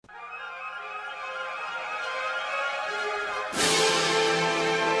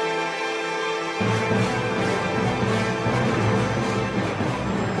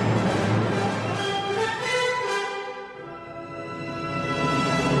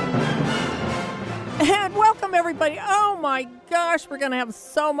Welcome, everybody. Oh, my gosh, we're going to have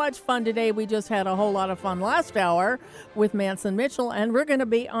so much fun today. We just had a whole lot of fun last hour with Mantz Mitchell, and we're going to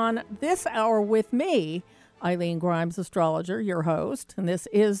be on this hour with me, Eileen Grimes, astrologer, your host. And this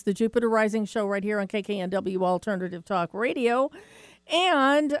is the Jupiter Rising Show right here on KKNW Alternative Talk Radio.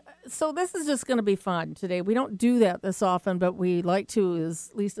 And so this is just going to be fun today. We don't do that this often, but we like to at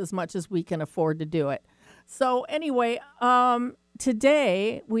least as much as we can afford to do it. So anyway,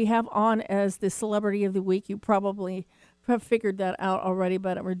 today we have on as the Celebrity of the Week. You probably have figured that out already,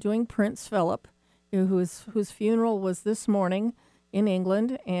 but we're doing Prince Philip, whose funeral was this morning in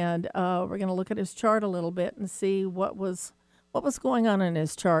England, and we're going to look at his chart a little bit and see what was going on in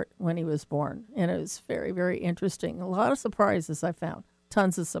his chart when he was born. And it was very, very interesting. A lot of surprises I found.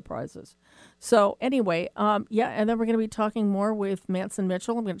 Tons of surprises. So anyway, and then we're going to be talking more with Mantz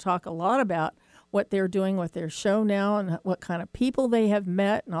Mitchell. I'm going to talk a lot about what they're doing with their show now and what kind of people they have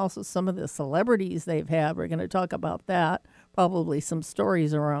met and also some of the celebrities they've had. We're going to talk about that, probably some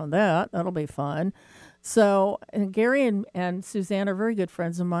stories around that. That'll be fun. So and Gary and Suzanne are very good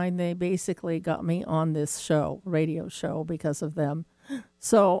friends of mine. They basically got me on this show, radio show, because of them.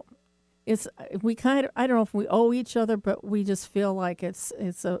 So we kind of, I don't know if we owe each other, but we just feel like it's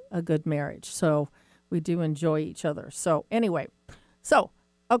a good marriage. So we do enjoy each other. So anyway,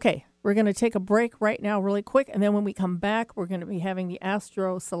 okay. We're going to take a break right now really quick, and then when we come back, we're going to be having the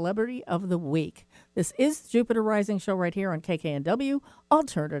Astro Celebrity of the Week. This is the Jupiter Rising Show right here on KKNW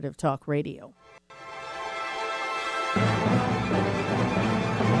Alternative Talk Radio.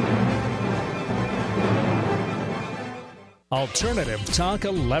 Alternative Talk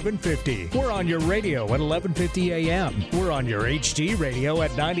 1150. We're on your radio at 1150 a.m. We're on your HD radio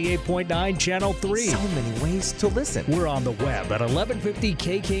at 98.9 Channel 3. So many ways to listen. We're on the web at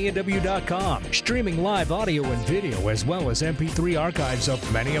 1150kknw.com. Streaming live audio and video as well as MP3 archives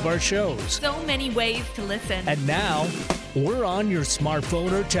of many of our shows. So many ways to listen. And now, we're on your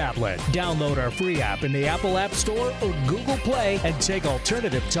smartphone or tablet. Download our free app in the Apple App Store or Google Play and take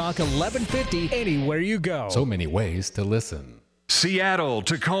Alternative Talk 1150 anywhere you go. So many ways to listen. Seattle,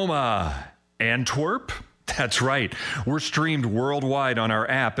 Tacoma, Antwerp. That's right. We're streamed worldwide on our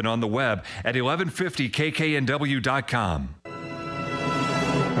app and on the web at 1150kknw.com.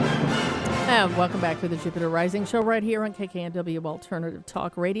 And welcome back to the Jupiter Rising Show right here on KKNW Alternative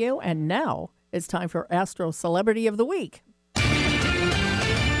Talk Radio. And now it's time for Astro Celebrity of the Week.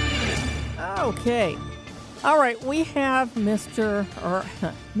 Okay. All right. We have His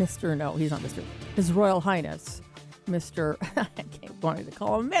Royal Highness, Mr. I keep wanting to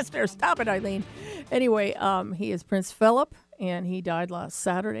call him Mr. Stop it, Eileen. Anyway, he is Prince Philip, and he died last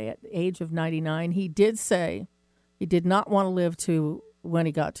Saturday at the age of 99. He did say he did not want to live to when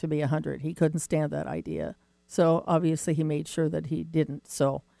he got to be 100. He couldn't stand that idea. So obviously he made sure that he didn't.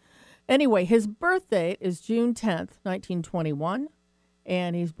 So anyway, his birth date is June 10th, 1921,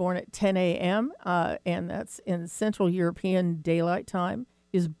 and he's born at 10 a.m., and that's in Central European Daylight Time.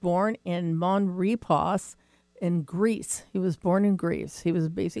 He was born in Monrepos in Greece. He was born in Greece. He was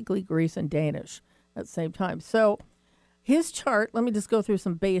basically Greece and Danish at the same time. So his chart, let me just go through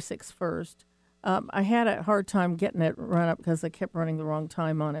some basics first. I had a hard time getting it run up because I kept running the wrong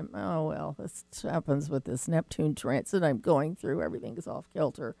time on him. Oh, well, this happens with this Neptune transit I'm going through. Everything is off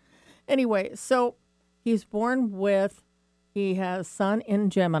kilter. Anyway, so he's born he has Sun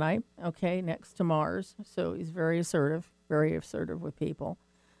in Gemini, okay, next to Mars. So he's very assertive with people.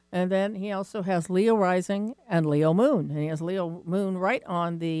 And then he also has Leo rising and Leo moon. And he has Leo moon right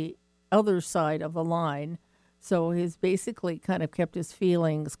on the other side of the line. So he's basically kind of kept his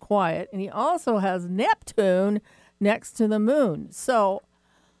feelings quiet. And he also has Neptune next to the moon. So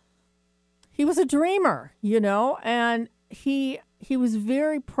he was a dreamer, and he was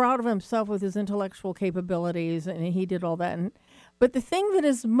very proud of himself with his intellectual capabilities, and he did all that. But the thing that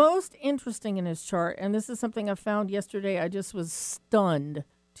is most interesting in his chart, and this is something I found yesterday, I just was stunned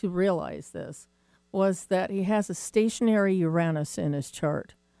to realize this, was that he has a stationary Uranus in his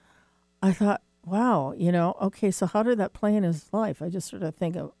chart. I thought, wow, okay, so how did that play in his life? I just sort of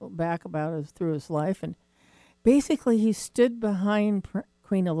think back about it through his life, and basically he stood behind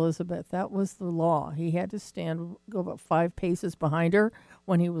Queen Elizabeth. That was the law. He had to go about 5 paces behind her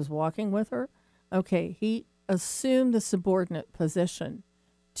when he was walking with her. Okay, he assumed the subordinate position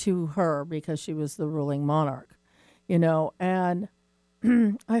to her because she was the ruling monarch, and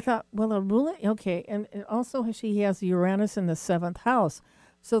I thought, well, okay, and also he has Uranus in the 7th house,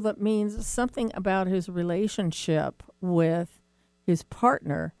 so that means something about his relationship with his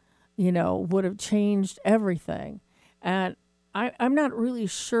partner, would have changed everything. And I'm not really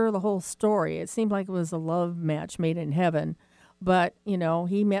sure the whole story. It seemed like it was a love match made in heaven, But,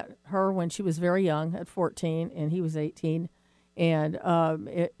 he met her when she was very young at 14 and he was 18. And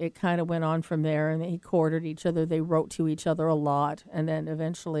it kind of went on from there, and they courted each other. They wrote to each other a lot. And then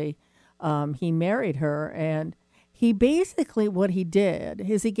eventually he married her. And he basically, what he did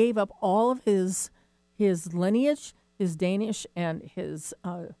is he gave up all of his lineage, his Danish and his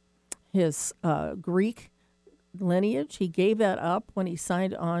Greek lineage. He gave that up when he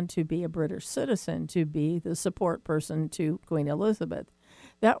signed on to be a British citizen, to be the support person to Queen Elizabeth.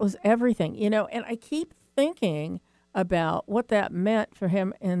 That was everything, and I keep thinking about what that meant for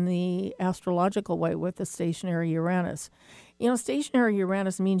him in the astrological way with the stationary Uranus. Stationary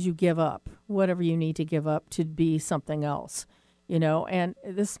Uranus means you give up whatever you need to give up to be something else, and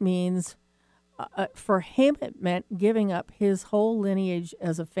this means for him it meant giving up his whole lineage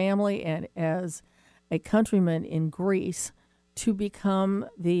as a family and as a countryman in Greece to become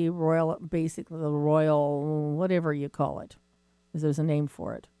the royal, whatever you call it, because there's a name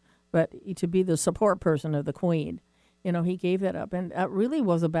for it, but to be the support person of the Queen. He gave that up, and that really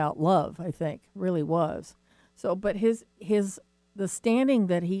was about love, I think, really was. So, but the standing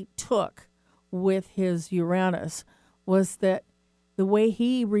that he took with his Uranus was that the way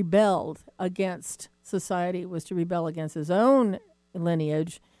he rebelled against society was to rebel against his own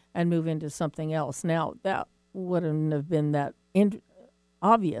lineage and move into something else. Now, that wouldn't have been that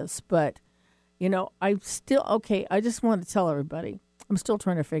obvious, but, I just want to tell everybody, I'm still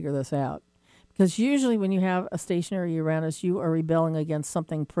trying to figure this out. Because usually when you have a stationary Uranus, you are rebelling against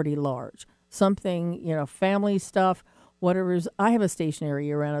something pretty large. Something, family stuff, whatever. I have a stationary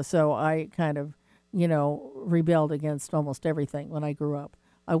Uranus, so I kind of, rebelled against almost everything when I grew up.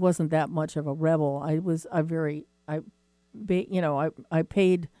 I wasn't that much of a rebel. I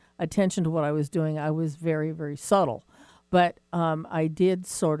paid attention to what I was doing. I was very, very subtle. But I did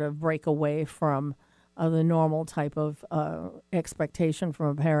sort of break away from the normal type of expectation from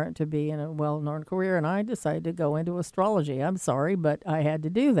a parent to be in a well-known career, and I decided to go into astrology. I'm sorry, but I had to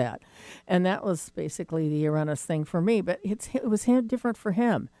do that. And that was basically the Uranus thing for me. But it was different for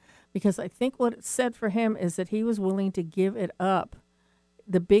him, because I think what it said for him is that he was willing to give it up.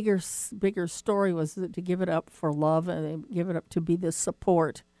 The bigger story was to give it up for love and give it up to be the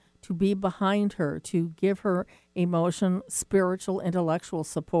support, to be behind her, to give her emotion, spiritual, intellectual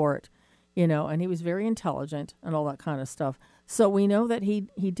support. And he was very intelligent and all that kind of stuff. So we know that he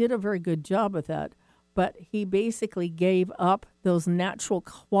did a very good job with that, but he basically gave up those natural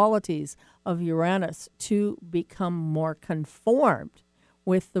qualities of Uranus to become more conformed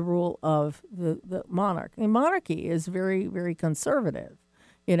with the rule of the monarch. The monarchy is very, very conservative,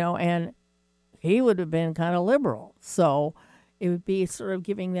 and he would have been kind of liberal. So it would be sort of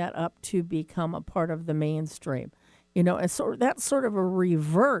giving that up to become a part of the mainstream. And so that's sort of a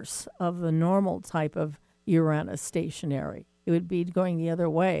reverse of the normal type of Uranus stationary. It would be going the other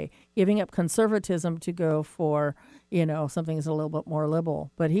way, giving up conservatism to go for, something that's a little bit more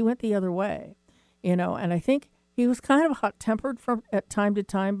liberal. But he went the other way, and I think he was kind of hot-tempered at time to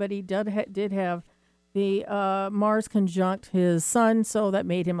time, but he did have the Mars conjunct his sun, so that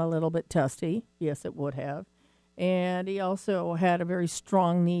made him a little bit testy. Yes, it would have. And he also had a very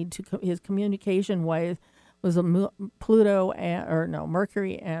strong need to his communication way was Mercury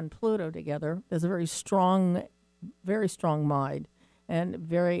and Pluto together. There's a very strong mind and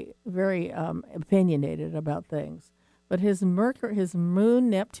very, very opinionated about things. But his Moon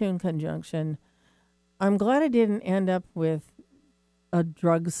Neptune conjunction, I'm glad it didn't end up with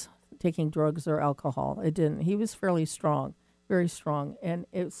taking drugs or alcohol. It didn't. He was fairly strong, very strong, and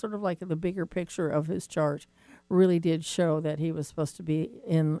it's sort of like the bigger picture of his chart really did show that he was supposed to be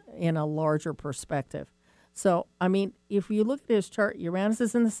in a larger perspective. So, if you look at his chart, Uranus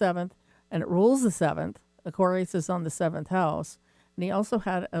is in the 7th, and it rules the 7th. Aquarius is on the 7th house. And he also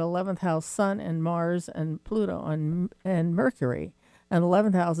had an 11th house Sun and Mars and Pluto and Mercury. And the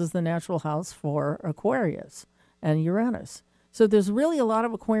 11th house is the natural house for Aquarius and Uranus. So there's really a lot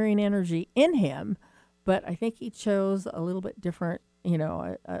of Aquarian energy in him, but I think he chose a little bit different,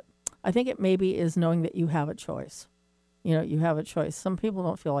 I think it maybe is knowing that you have a choice. You have a choice. Some people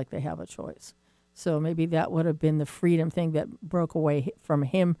don't feel like they have a choice. So maybe that would have been the freedom thing that broke away from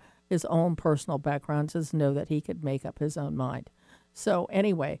him, his own personal background, to know that he could make up his own mind. So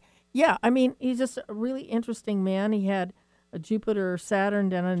anyway, he's just a really interesting man. He had a Jupiter, Saturn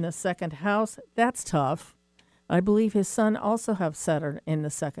down in the second house. That's tough. I believe his son also have Saturn in the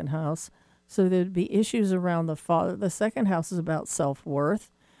second house. So there'd be issues around the father. The second house is about self-worth.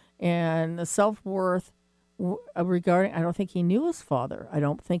 And the self-worth regarding, I don't think he knew his father. I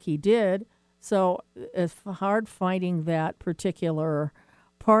don't think he did. So it's hard finding that particular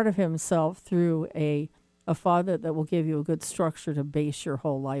part of himself through a a father that will give you a good structure to base your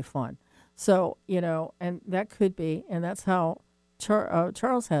whole life on. So, and that could be, and that's how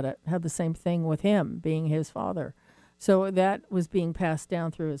Charles had the same thing with him being his father. So that was being passed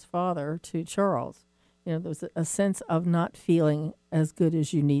down through his father to Charles. There was a sense of not feeling as good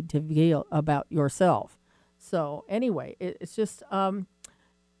as you need to feel about yourself. So anyway, it's just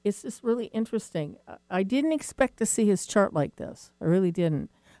really interesting. I didn't expect to see his chart like this. I really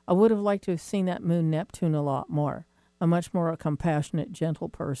didn't. I would have liked to have seen that moon Neptune a lot more. A much more compassionate, gentle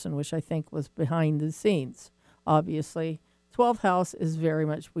person, which I think was behind the scenes. Obviously, 12th house is very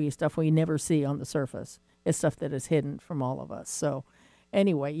much stuff we never see on the surface. It's stuff that is hidden from all of us. So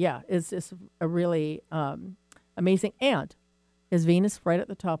anyway, yeah, it's just a really amazing. And his Venus right at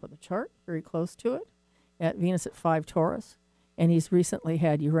the top of the chart, very close to it, at Venus at 5 Taurus. And he's recently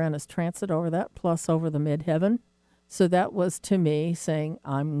had Uranus transit over that, plus over the midheaven. So that was to me saying,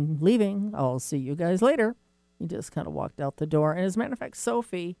 I'm leaving. I'll see you guys later. He just kind of walked out the door. And as a matter of fact,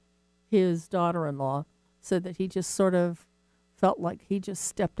 Sophie, his daughter-in-law, said that he just sort of felt like he just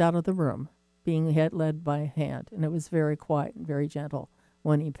stepped out of the room, being led by a hand. And it was very quiet and very gentle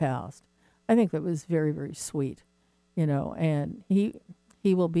when he passed. I think that was very, very sweet, and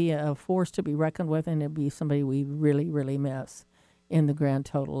he will be a force to be reckoned with, and it'll be somebody we really, really miss in the grand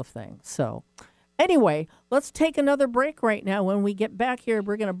total of things. So anyway, let's take another break right now. When we get back here,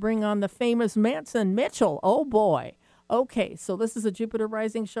 we're going to bring on the famous Mantz Mitchell. Oh, boy. Okay, so this is a Jupiter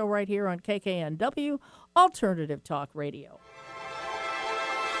Rising show right here on KKNW, Alternative Talk Radio.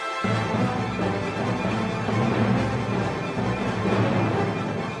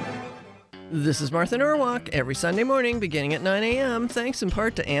 This is Martha Norwalk, every Sunday morning beginning at 9 a.m. Thanks in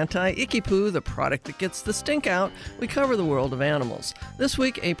part to Anti-Icky Poo, the product that gets the stink out. We cover the world of animals. This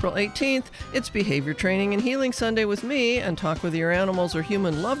week, April 18th, it's Behavior Training and Healing Sunday with me, and talk with your animals or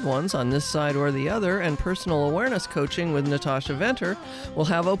human loved ones on this side or the other, and personal awareness coaching with Natasha Venter. We'll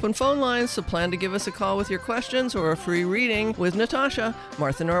have open phone lines, so plan to give us a call with your questions or a free reading with Natasha.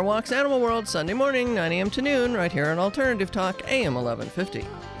 Martha Norwalk's Animal World, Sunday morning, 9 a.m. to noon, right here on Alternative Talk, AM 1150.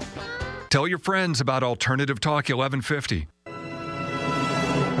 Tell your friends about Alternative Talk 1150.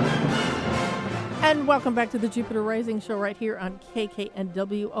 And welcome back to the Jupiter Rising show right here on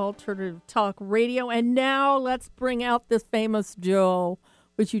KKNW Alternative Talk Radio. And now let's bring out this famous Joe,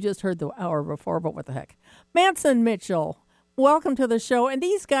 which you just heard the hour before, but what the heck. Mantz Mitchell, welcome to the show. And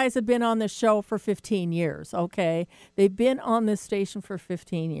these guys have been on the show for 15 years, okay? They've been on this station for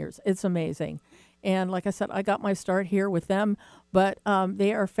 15 years. It's amazing. And like I said, I got my start here with them, but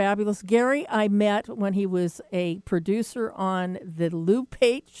they are fabulous. Gary, I met when he was a producer on the Lou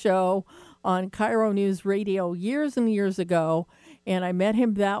Pate show on Cairo News Radio years and years ago, and I met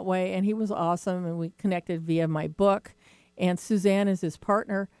him that way, and he was awesome, and we connected via my book, and Suzanne is his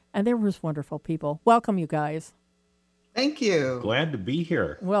partner, and they were just wonderful people. Welcome, you guys. Thank you. Glad to be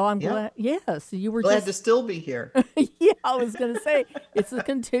here. Well, I'm glad. Yes, you were glad to still be here. Yeah, I was going to say it's a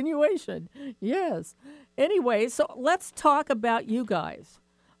continuation. Yes. Anyway, so let's talk about you guys.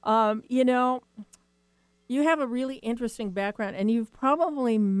 You have a really interesting background, and you've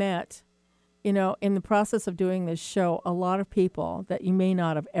probably met, in the process of doing this show, a lot of people that you may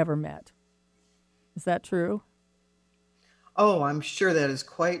not have ever met. Is that true? Oh, I'm sure that is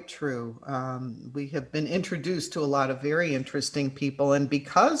quite true. We have been introduced to a lot of very interesting people, and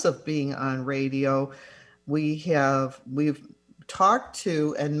because of being on radio, we've talked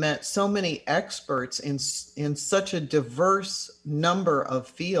to and met so many experts in such a diverse number of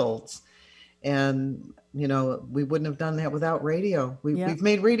fields, and we wouldn't have done that without radio. We've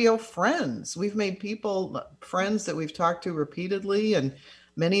made radio friends. We've made people friends that we've talked to repeatedly, and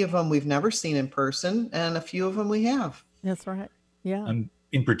many of them we've never seen in person, and a few of them we have. That's right. Yeah.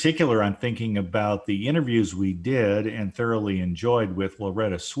 In particular, I'm thinking about the interviews we did and thoroughly enjoyed with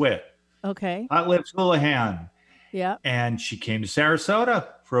Loretta Swit. Okay. Hot Lips Houlihan. Yeah. And she came to Sarasota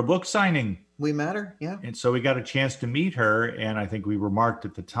for a book signing. We met her, yeah. And so we got a chance to meet her. And I think we remarked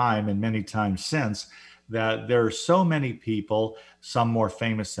at the time and many times since that there are so many people, some more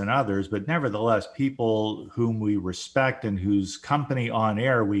famous than others, but nevertheless, people whom we respect and whose company on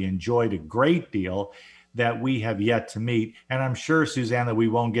air we enjoyed a great deal that we have yet to meet. And I'm sure, Suzanne, that we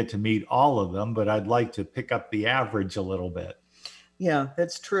won't get to meet all of them, but I'd like to pick up the average a little bit. Yeah,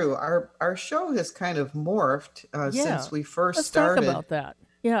 that's true. Our show has kind of morphed since we first started. Let's talk about that.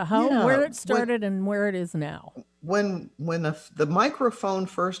 Yeah, where it started and where it is now. When the microphone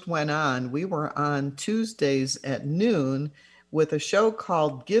first went on, we were on Tuesdays at noon with a show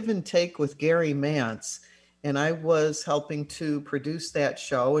called Give and Take with Gary Mantz. And I was helping to produce that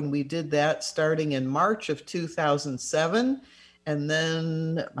show. And we did that starting in March of 2007. And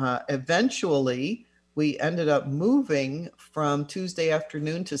then eventually we ended up moving from Tuesday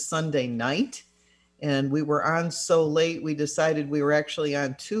afternoon to Sunday night. And we were on so late, we decided we were actually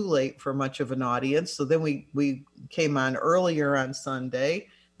on too late for much of an audience. So then we came on earlier on Sunday.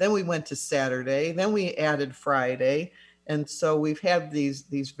 Then we went to Saturday. Then we added Friday. And so we've had these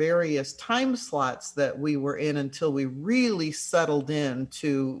various time slots that we were in until we really settled in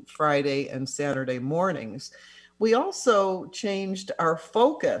to Friday and Saturday mornings. We also changed our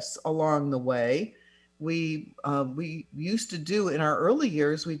focus along the way. We used to do, in our early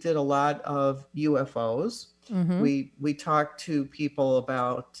years, we did a lot of UFOs. Mm-hmm. We talked to people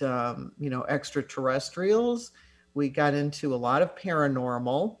about extraterrestrials. We got into a lot of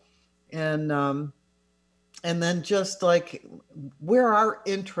paranormal, and then just like where our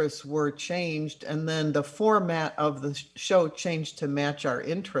interests were changed, and then the format of the show changed to match our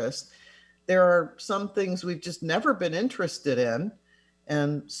interest. There are some things we've just never been interested in.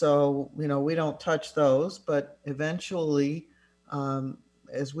 And so, we don't touch those, but eventually,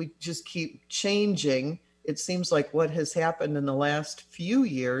 as we just keep changing, it seems like what has happened in the last few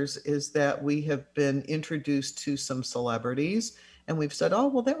years is that we have been introduced to some celebrities, and we've said, oh,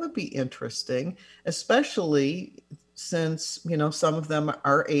 well, that would be interesting, especially since, some of them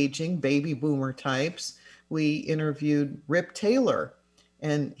are aging, baby boomer types. We interviewed Rip Taylor,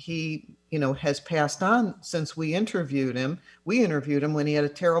 and he has passed on since we interviewed him. We interviewed him when he had a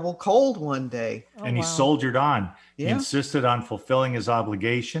terrible cold one day. And he soldiered on. Yeah. He insisted on fulfilling his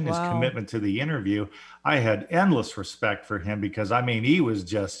obligation, his commitment to the interview. I had endless respect for him because, he was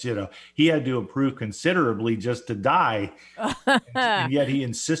just, he had to improve considerably just to die. and yet he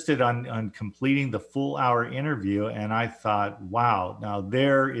insisted on completing the full hour interview. And I thought, wow, now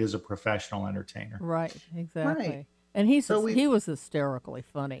there is a professional enterstainer. Right, exactly. Right. And he was hysterically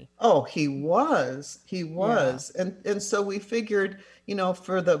funny. Oh, he was. Yeah. And so we figured,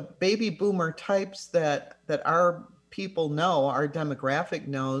 for the baby boomer types that our people know, our demographic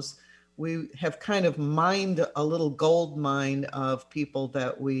knows, we have kind of mined a little gold mine of people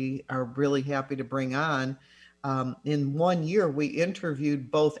that we are really happy to bring on. In 1 year, we interviewed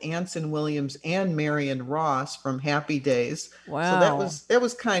both Anson Williams and Marion Ross from Happy Days. Wow. So that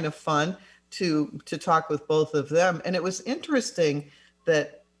was kind of fun to talk with both of them. And it was interesting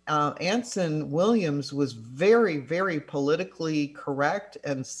that Anson Williams was very, very politically correct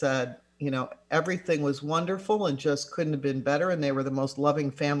and said, everything was wonderful and just couldn't have been better. And they were the most loving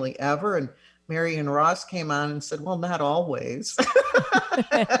family ever. And Marion Ross came on and said, well, not always.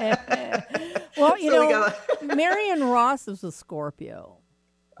 Well, Marion Ross is a Scorpio.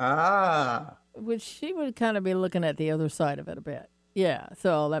 Which she would kind of be looking at the other side of it a bit. Yeah,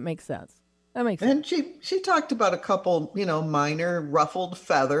 so that makes sense. And she talked about a couple, minor ruffled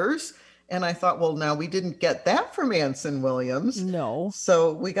feathers. And I thought, well, now we didn't get that from Anson Williams. No.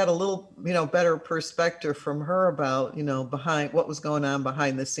 So we got a little, better perspective from her about, behind what was going on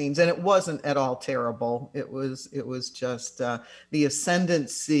behind the scenes. And it wasn't at all terrible. It was just the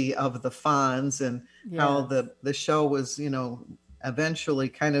ascendancy of the Fonz and how the show was, eventually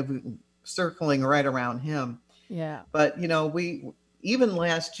kind of circling right around him. Yeah. But, even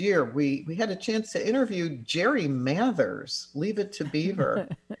last year, we had a chance to interview Jerry Mathers, Leave It to Beaver.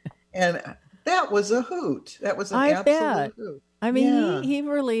 And that was a hoot. That was an absolute hoot. He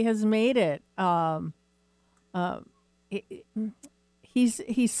really has made it.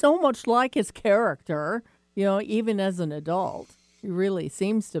 He's so much like his character, even as an adult. He really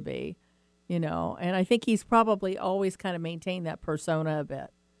seems to be, and I think he's probably always kind of maintained that persona a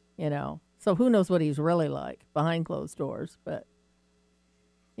bit, So who knows what he's really like behind closed doors, but.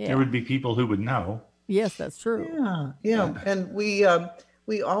 Yeah. There would be people who would know. Yes, that's true. Yeah. And we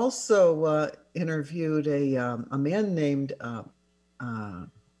also interviewed a man named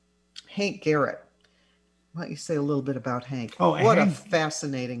Hank Garrett. Why don't you say a little bit about Hank? Oh, what Hank, a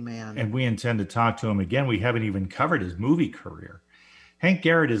fascinating man. And we intend to talk to him again. We haven't even covered his movie career. Hank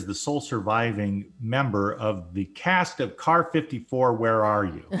Garrett is the sole surviving member of the cast of Car 54, Where Are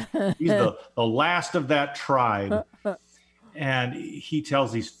You? He's the last of that tribe. And he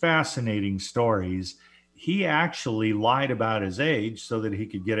tells these fascinating stories. He actually lied about his age so that he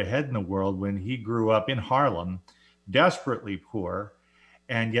could get ahead in the world when he grew up in Harlem, desperately poor,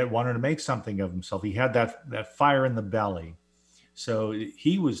 and yet wanted to make something of himself. He had that fire in the belly. So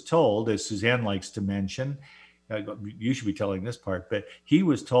he was told, as Suzanne likes to mention, you should be telling this part, but he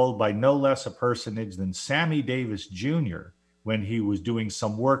was told by no less a personage than Sammy Davis Jr., when he was doing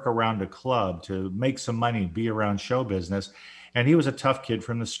some work around a club to make some money, be around show business. And he was a tough kid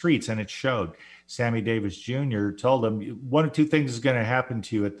from the streets, and it showed. Sammy Davis Jr. told him, one of two things is going to happen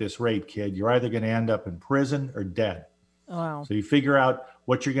to you at this rate, kid. You're either going to end up in prison or dead. Wow. So you figure out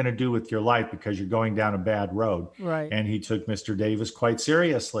what you're going to do with your life because you're going down a bad road. Right. And he took Mr. Davis quite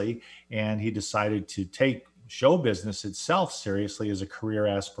seriously, and he decided to take show business itself seriously as a career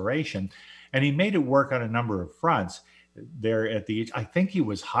aspiration. And he made it work on a number of fronts. There at the age, I think he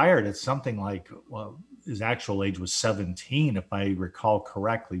was hired at something like, well, his actual age was 17, if I recall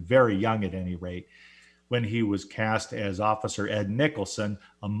correctly, very young at any rate, when he was cast as Officer Ed Nicholson,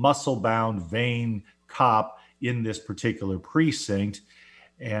 a muscle-bound, vain cop in this particular precinct,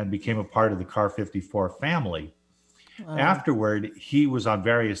 and became a part of the Car 54 family. Afterward, he was on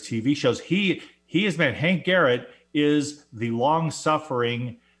various TV shows. He has been, Hank Garrett is the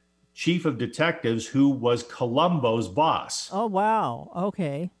long-suffering chief of detectives who was Columbo's boss. Oh, wow.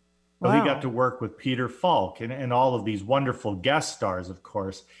 Okay. So Wow. he got to work with Peter Falk and all of these wonderful guest stars, of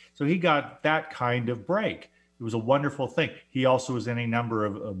course. So he got that kind of break. It was a wonderful thing. He also was in a number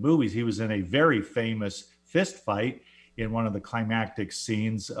of movies. He was in a very famous fist fight in one of the climactic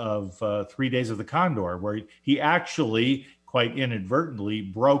scenes of 3 Days of the Condor, where he actually, quite inadvertently,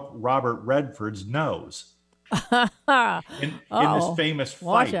 broke Robert Redford's nose in this famous fight.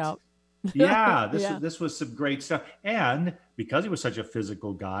 Watch out. Yeah, this was some great stuff. And because he was such a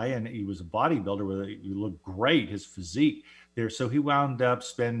physical guy and he was a bodybuilder, where he looked great, his physique there, so he wound up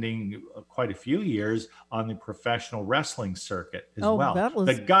spending quite a few years on the professional wrestling circuit as well.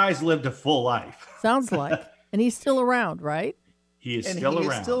 The guy's lived a full life. Sounds like. And he's still around, right? He is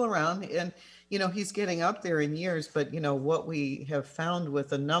still around. And, he's getting up there in years, but, what we have found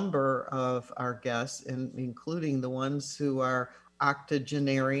with a number of our guests, and including the ones who are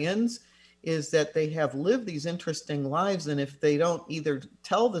octogenarians, is that they have lived these interesting lives. And if they don't either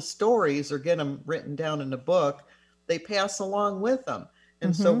tell the stories or get them written down in a book, they pass along with them.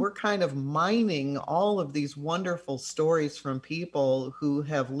 And so we're kind of mining all of these wonderful stories from people who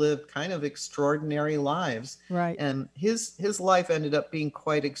have lived kind of extraordinary lives. Right. And his life ended up being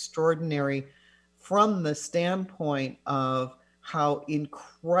quite extraordinary from the standpoint of how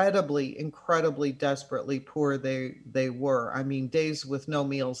incredibly desperately poor they were. I mean, days with no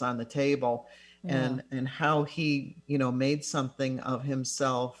meals on the table. Yeah. And how he, made something of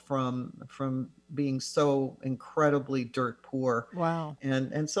himself from being so incredibly dirt poor. Wow.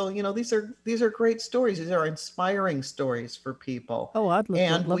 And so, these are great stories. These are inspiring stories for people. Oh, I'd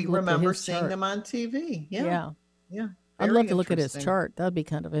love we to look remember at his seeing chart. them on TV. Yeah. I'd love to look at his chart. That'd be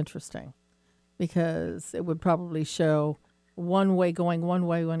kind of interesting, because it would probably show going one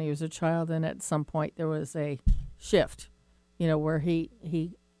way when he was a child, and at some point there was a shift, where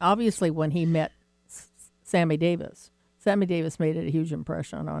he obviously, when he met Sammy Davis made a huge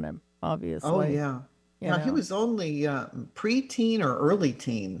impression on him, obviously. Oh, yeah. Yeah, he was only preteen or early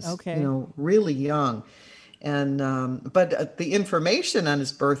teens. Okay. Really young. And but the information on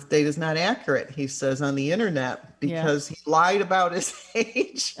his birth date is not accurate, he says, on the internet, because he lied about his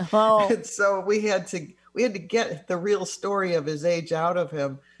age. Oh. And so we had to get the real story of his age out of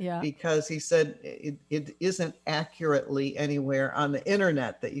him, because he said it isn't accurately anywhere on the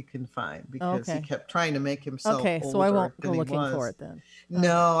internet that you can find, because he kept trying to make himself older. So I won't go than he looking was. for it then.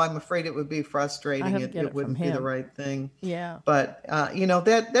 No, I'm afraid it would be frustrating. It wouldn't be the right thing. Yeah. But,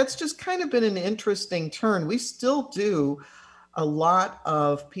 that's just kind of been an interesting turn. We still do a lot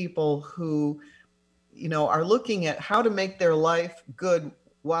of people who, are looking at how to make their life good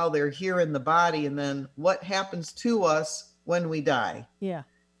while they're here in the body, and then what happens to us when we die. Yeah.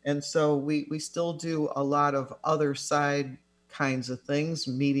 And so we still do a lot of other side kinds of things,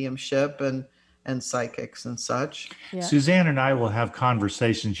 mediumship and psychics and such. Yeah. Suzanne and I will have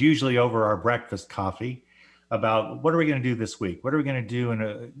conversations, usually over our breakfast coffee, about what are we going to do this week? What are we going to do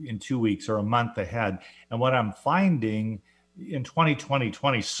in 2 weeks or a month ahead? And what I'm finding in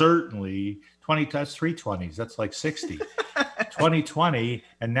 2020, certainly 20, that's 320s, that's like 60. 2020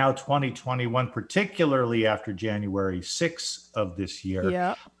 and now 2021, particularly after January 6th of this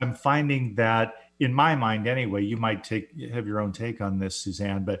year, I'm finding that, in my mind anyway, you might have your own take on this,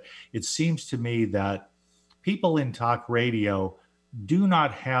 Suzanne, but it seems to me that people in talk radio do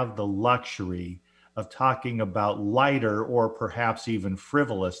not have the luxury of talking about lighter or perhaps even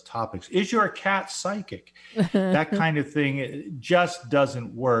frivolous topics. Is your cat psychic? That kind of thing just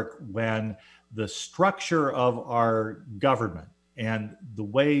doesn't work when the structure of our government and the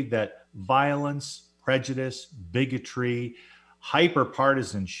way that violence, prejudice, bigotry,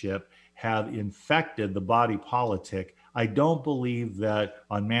 hyper-partisanship have infected the body politic. I don't believe that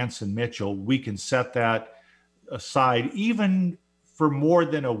on Mantz Mitchell we can set that aside even for more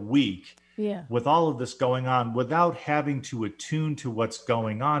than a week. With all of this going on, without having to attune to what's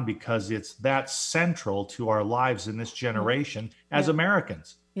going on, because it's that central to our lives in this generation as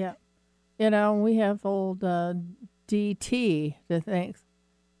Americans. Yeah. We have old DT to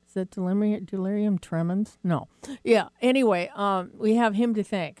Is that delirium tremens? No. Yeah. Anyway, we have him to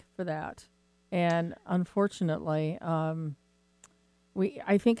thank for that. And unfortunately, I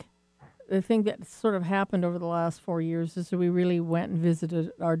think the thing that sort of happened over the last 4 years is that we really went and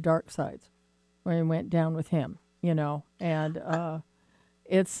visited our dark sides when we went down with him, and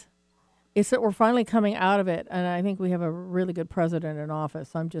it's that we're finally coming out of it. And I think we have a really good president in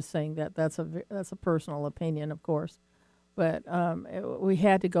office. I'm just saying that's a personal opinion, of course. But we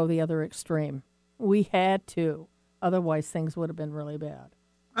had to go the other extreme. We had to. Otherwise, things would have been really bad.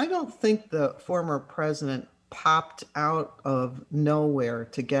 I don't think the former president popped out of nowhere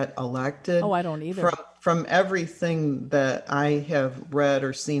to get elected. Oh, I don't either. From everything that I have read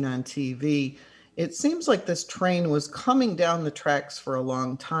or seen on TV, it seems like this train was coming down the tracks for a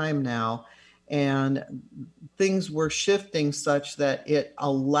long time now. And things were shifting such that it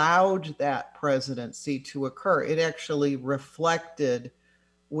allowed that presidency to occur. It actually reflected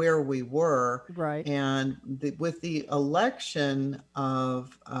where we were. Right. And with the election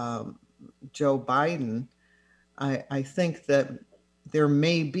of Joe Biden, I think that there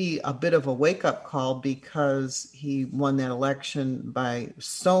may be a bit of a wake-up call because he won that election by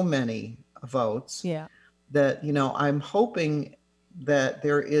so many votes. Yeah. That, I'm hoping that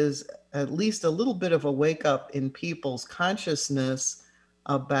there is at least a little bit of a wake up in people's consciousness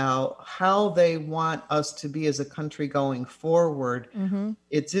about how they want us to be as a country going forward. Mm-hmm.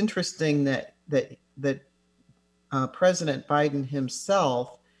 It's interesting that President Biden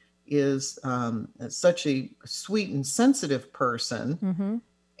himself is such a sweet and sensitive person, mm-hmm.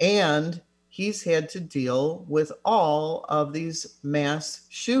 and he's had to deal with all of these mass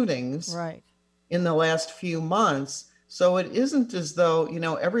shootings right. in the last few months. So it isn't as though,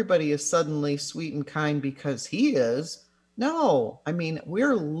 everybody is suddenly sweet and kind because he is. No, I mean,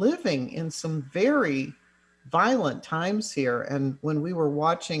 we're living in some very violent times here. And when we were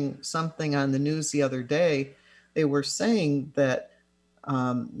watching something on the news the other day, they were saying that,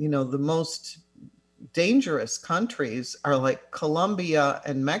 the most dangerous countries are like Colombia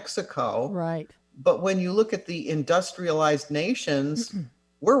and Mexico. Right. But when you look at the industrialized nations,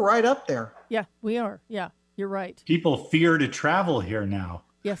 we're right up there. Yeah, we are. Yeah. You're right. People fear to travel here now.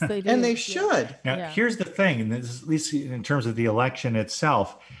 Yes, they do. And they should. Now, here's the thing, and this is, at least in terms of the election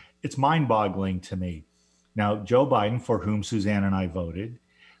itself, it's mind-boggling to me. Now, Joe Biden, for whom Suzanne and I voted,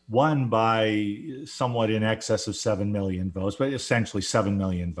 won by somewhat in excess of 7 million votes, but essentially 7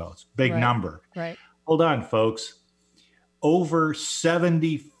 million votes. Big number. Right. Hold on, folks. Over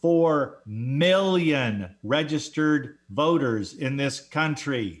 74 million registered voters in this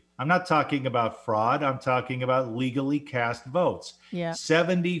country. I'm not talking about fraud. I'm talking about legally cast votes. Yeah.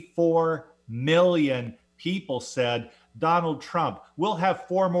 74 million people said, Donald Trump, we'll have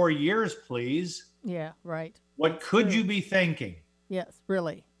 4 more years, please. Yeah, right. What could you be thinking? Yes,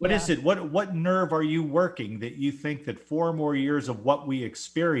 really. What is it? What nerve are you working that you think that 4 more years of what we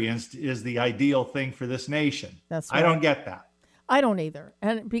experienced is the ideal thing for this nation? That's right. I don't get that. I don't either.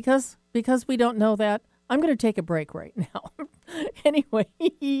 And because we don't know that, I'm going to take a break right now. Anyway,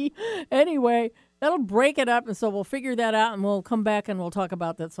 that'll break it up. And so we'll figure that out and we'll come back and we'll talk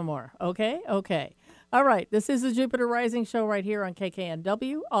about that some more. Okay. All right. This is the Jupiter Rising Show right here on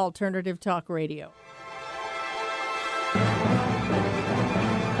KKNW, Alternative Talk Radio.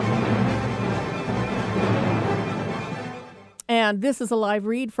 And this is a live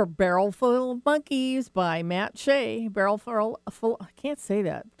read for Barrelful of Monkeys by Matt Shea. Barrelful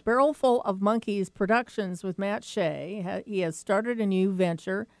of Monkeys Productions with Matt Shea. He has started a new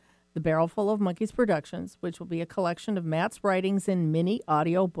venture, the Barrelful of Monkeys Productions, which will be a collection of Matt's writings in mini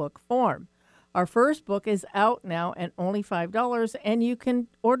audiobook form. Our first book is out now at only $5, and you can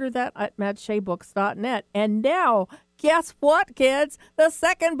order that at mattshaybooks.net. And now, guess what, kids? The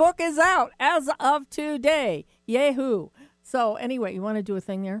second book is out as of today. Yahoo! So anyway, you want to do a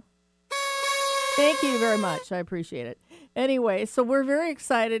thing there? Thank you very much. I appreciate it. Anyway, so we're very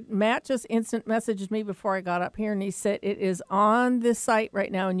excited. Matt just instant messaged me before I got up here, and he said it is on the site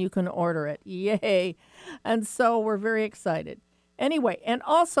right now, and you can order it. Yay. And so we're very excited. Anyway, and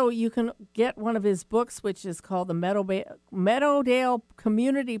also you can get one of his books, which is called the Meadowdale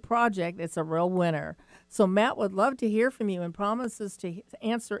Community Project. It's a real winner. So Matt would love to hear from you and promises to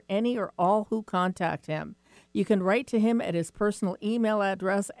answer any or all who contact him. You can write to him at his personal email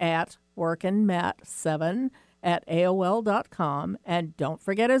address at workinmat7@aol.com. And don't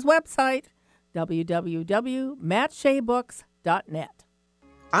forget his website, www.mattshaybooks.net.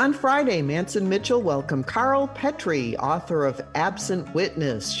 On Friday, Mantz Mitchell welcomed Carl Petrie, author of Absent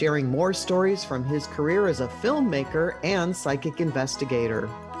Witness, sharing more stories from his career as a filmmaker and psychic investigator.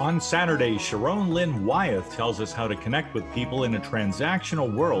 On Saturday, Sharon Lynn Wyeth tells us how to connect with people in a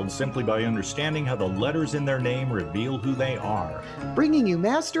transactional world simply by understanding how the letters in their name reveal who they are. Bringing you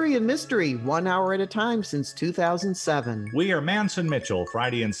mastery and mystery 1 hour at a time since 2007. We are Mantz Mitchell,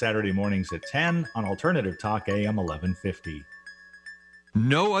 Friday and Saturday mornings at 10 on Alternative Talk AM 1150.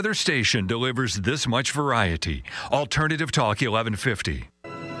 No other station delivers this much variety. Alternative Talk 1150.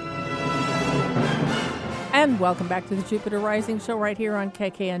 And welcome back to the Jupiter Rising Show right here on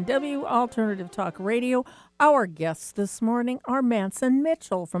KKNW Alternative Talk Radio. Our guests this morning are Mantz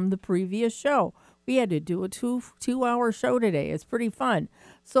Mitchell from the previous show. We had to do a two-hour show today. It's pretty fun.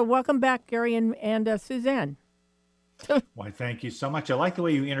 So welcome back, Gary and Suzanne. Why, thank you so much. I like the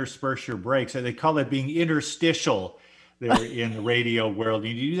way you intersperse your breaks. They call it being interstitial there in the radio world.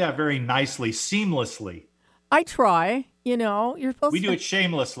 You do that very nicely, seamlessly. I try. You know, you're supposed We to. do it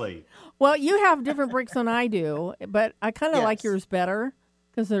shamelessly. Well, you have different breaks than I do, but I kind of Yes. like yours better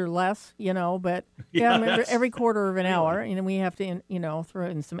because they're less, you know. But Yeah, every quarter of an hour, and we have to, throw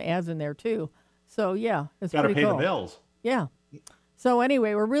in some ads in there too. So yeah, it's Got to pretty pay cool. the bills. Yeah. So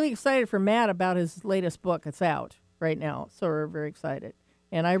anyway, we're really excited for Matt about his latest book. It's out right now, so we're very excited.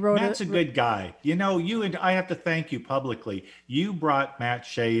 And I wrote Matt's a good guy. You know, I have to thank you publicly. You brought Matt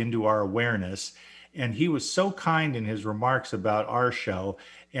Shea into our awareness, and he was so kind in his remarks about our show.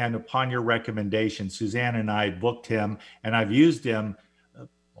 And upon your recommendation, Suzanne and I booked him, and I've used him,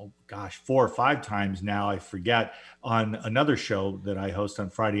 4 or 5 times now, I forget, on another show that I host on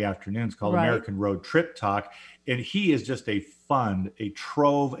Friday afternoons called Right. American Road Trip Talk. And he is just a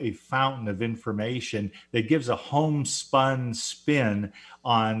trove, a fountain of information that gives a homespun spin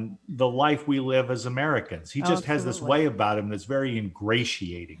on the life we live as Americans. He just has this Absolutely. way about him that's very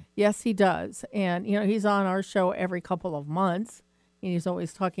ingratiating. Yes, he does. And, he's on our show every couple of months. And he's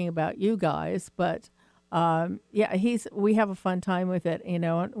always talking about you guys. But, we have a fun time with it,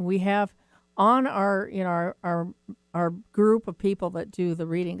 and we have on our group of people that do the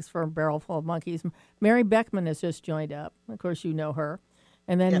readings for Barrel Full of Monkeys. Mary Beckman has just joined up. Of course, you know her.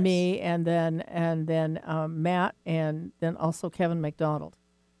 And then Yes. me, and then Matt, and then also Kevin McDonald.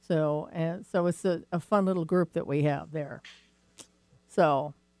 So it's a fun little group that we have there.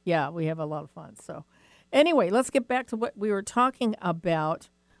 So, yeah, we have a lot of fun. So, anyway, let's get back to what we were talking about.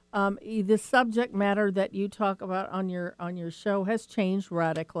 The subject matter that you talk about on your show has changed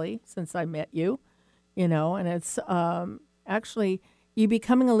radically since I met you, and it's actually you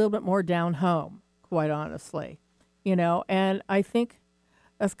becoming a little bit more down home, quite honestly, and I think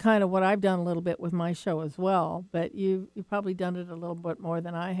that's kind of what I've done a little bit with my show as well, but you've probably done it a little bit more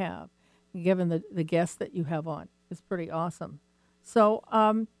than I have, given the guests that you have on. It's pretty awesome. So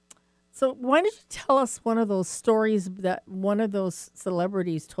why don't you tell us one of those stories that one of those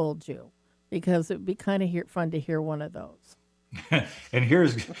celebrities told you? Because it would be kind of fun to hear one of those. And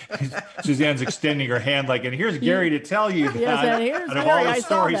here's Suzanne's extending her hand and here's Gary to tell you that. Yes, and here's out of Gary, all I the saw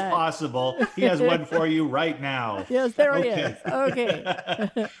stories that. possible, he has one for you right now. Yes, there he Okay. is. Okay.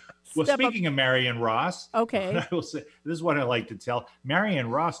 Well, Step up. speaking of Marion Ross, Okay. I will say, this is what I like to tell. Marion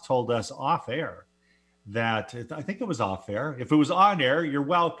Ross told us off air that, I think it was off air. If it was on air, you're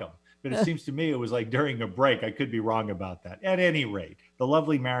welcome. But it seems to me it was like during a break. I could be wrong about that. At any rate, the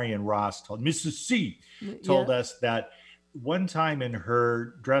lovely Marion Ross Mrs. C told us that one time in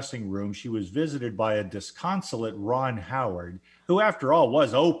her dressing room, she was visited by a disconsolate Ron Howard, who after all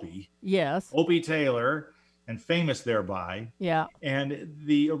was Opie. Yes. Opie Taylor, and famous thereby. Yeah. And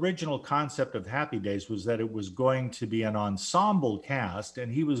the original concept of Happy Days was that it was going to be an ensemble cast,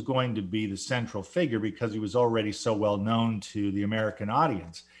 and he was going to be the central figure because he was already so well known to the American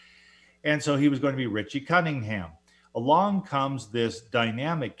audience. And so he was going to be Richie Cunningham. Along comes this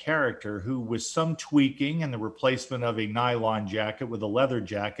dynamic character who, with some tweaking and the replacement of a nylon jacket with a leather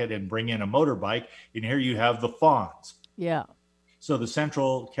jacket and bring in a motorbike, and here you have the Fonz. Yeah. So the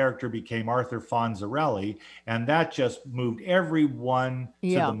central character became Arthur Fonzarelli, and that just moved everyone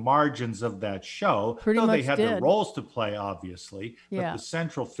to the margins of that show. Pretty Though much they had did. their roles to play, obviously, Yeah. but the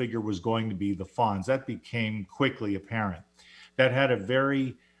central figure was going to be the Fonz. That became quickly apparent. That had a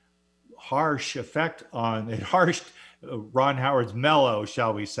very harsh effect on it, harshed Ron Howard's mellow,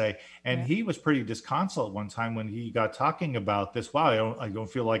 shall we say. And he was pretty disconsolate one time when he got talking about this. Wow, I don't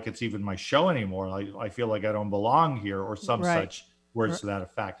feel like it's even my show anymore. I feel like I don't belong here, or some such words to that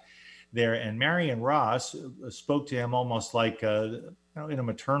effect there. And Marion Ross spoke to him almost like in a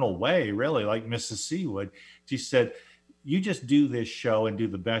maternal way, really, like Mrs. C would. She said, you just do this show and do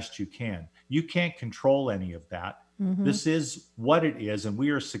the best you can. You can't control any of that. This is what it is, and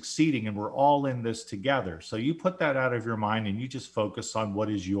we are succeeding, and we're all in this together. So you put that out of your mind, and you just focus on what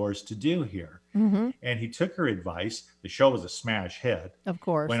is yours to do here. And he took her advice. The show was a smash hit. Of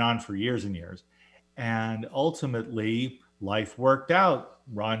course. Went on for years and years. And ultimately, life worked out.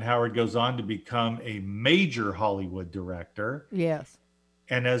 Ron Howard goes on to become a major Hollywood director. Yes.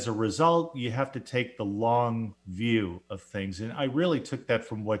 And as a result, you have to take the long view of things. And I really took that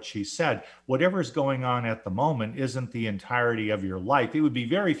from what she said. Whatever's going on at the moment isn't the entirety of your life. It would be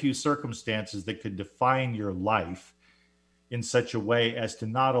very few circumstances that could define your life in such a way as to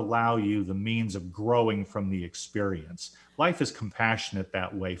not allow you the means of growing from the experience. Life is compassionate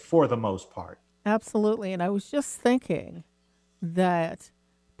that way for the most part. Absolutely. And I was just thinking that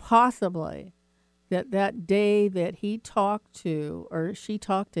possibly that day that he talked to, or she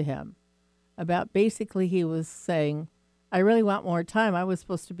talked to him about, basically he was saying, I really want more time. I was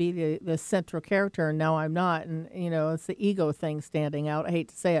supposed to be the central character, and now I'm not. And, it's the ego thing standing out. I hate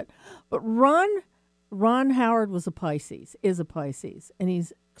to say it. But Ron Howard is a Pisces, and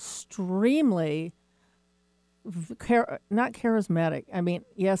he's extremely, not charismatic. I mean,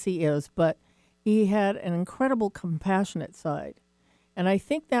 yes, he is, but he had an incredible compassionate side. And I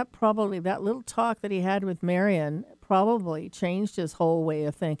think that probably, that little talk that he had with Marion probably changed his whole way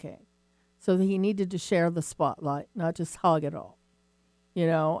of thinking. So that he needed to share the spotlight, not just hog it all,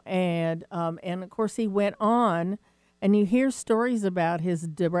 And of course he went on, and you hear stories about his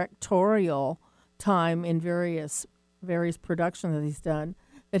directorial time in various productions that he's done,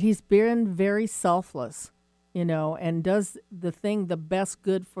 that he's been very selfless, and does the thing the best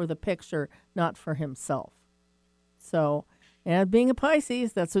good for the picture, not for himself. So. And being a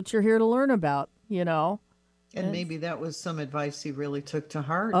Pisces, that's what you're here to learn about, And maybe that was some advice he really took to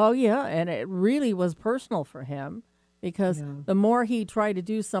heart. Oh, yeah. And it really was personal for him, because the more he tried to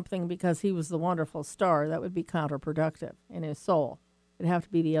do something because he was the wonderful star, that would be counterproductive in his soul. It'd have to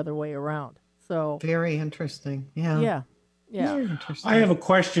be the other way around. So very interesting. Yeah. Very interesting. I have a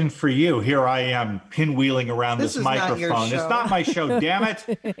question for you. Here I am pinwheeling around this microphone. It's not my show, damn it.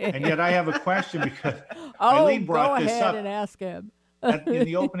 And yet I have a question because Eileen brought this up. Go ahead and ask him. In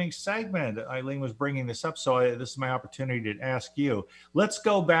the opening segment, Eileen was bringing this up, so this is my opportunity to ask you. Let's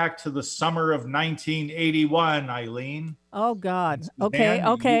go back to the summer of 1981, Eileen. Oh, God. Okay.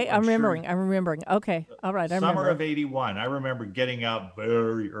 I'm remembering. Okay. All right. Summer of 81. I remember getting up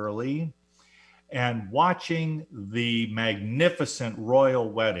very early and watching the magnificent royal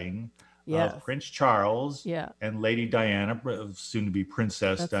wedding of Prince Charles and Lady Diana, soon to be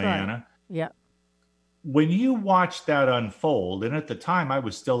Princess Diana. Right. Yeah. When you watched that unfold, and at the time I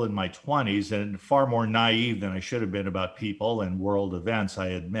was still in my 20s and far more naive than I should have been about people and world events, I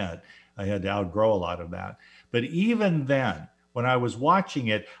admit. I had to outgrow a lot of that. But even then, when I was watching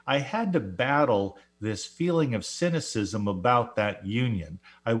it, I had to battle this feeling of cynicism about that union.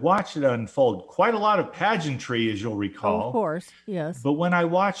 I watched it unfold. Quite a lot of pageantry, as you'll recall. Of course, yes. But when I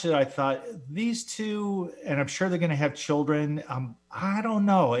watched it, I thought, these two, and I'm sure they're going to have children. I don't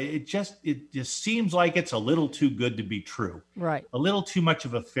know. It just seems like it's a little too good to be true. Right. A little too much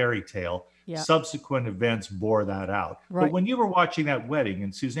of a fairy tale. Yeah. Subsequent events bore that out. Right. But when you were watching that wedding,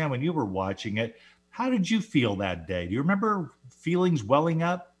 and Suzanne, when you were watching it, how did you feel that day? Do you remember feelings welling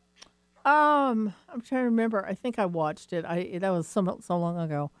up? I'm trying to remember. I think I watched it. That was so long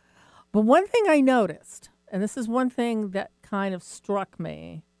ago. But one thing I noticed, and this is one thing that kind of struck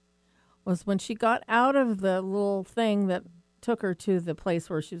me, was when she got out of the little thing that took her to the place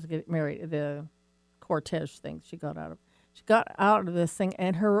where she was getting married, the cortege thing she got out of. She got out of this thing,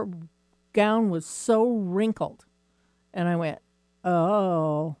 and her gown was so wrinkled. And I went,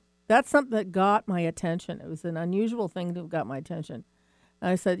 oh, that's something that got my attention. It was an unusual thing that got my attention.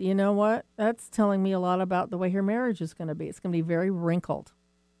 I said, you know what? That's telling me a lot about the way her marriage is going to be. It's going to be very wrinkled.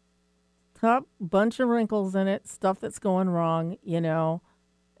 Top bunch of wrinkles in it, stuff that's going wrong,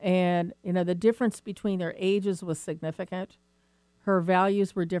 And, the difference between their ages was significant. Her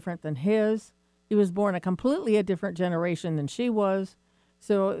values were different than his. He was born a completely different generation than she was.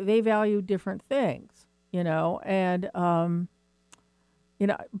 So they valued different things, And,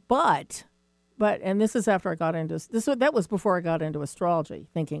 But and this is after I got into that was before I got into astrology,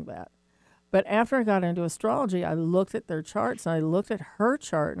 thinking that. But after I got into astrology, I looked at their charts, and I looked at her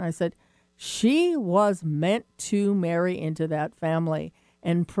chart, and I said, she was meant to marry into that family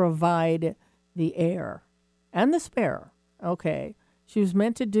and provide the heir and the spare. Okay, she was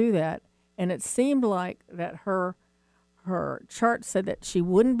meant to do that, and it seemed like that her chart said that she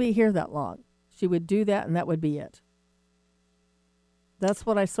wouldn't be here that long. She would do that, and that would be it. That's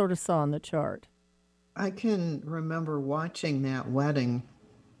what I sort of saw in the chart. I can remember watching that wedding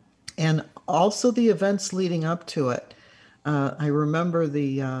and also the events leading up to it. I remember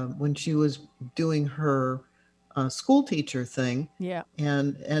when she was doing her school teacher thing. Yeah.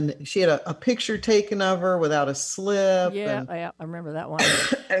 And she had a picture taken of her without a slip. Yeah, I remember that one.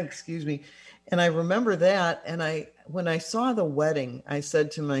 Excuse me. And I remember that. And when I saw the wedding, I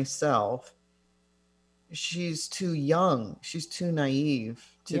said to myself, she's too young. She's too naive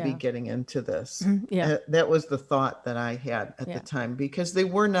to be getting into this. Yeah. That was the thought that I had at the time, because they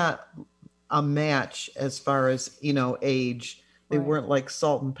were not a match as far as, age. They weren't like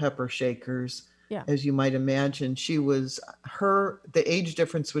salt and pepper shakers. Yeah. As you might imagine. The age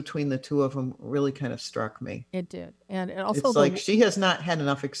difference between the two of them really kind of struck me. It did. And also it's like she has not had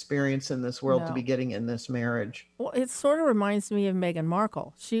enough experience in this world to be getting in this marriage. Well, it sort of reminds me of Meghan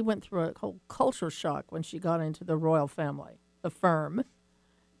Markle. She went through a whole culture shock when she got into the royal family, the firm.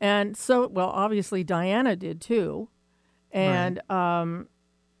 And so, obviously Diana did too. And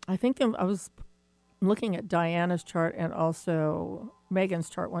I think I was looking at Diana's chart and also Meghan's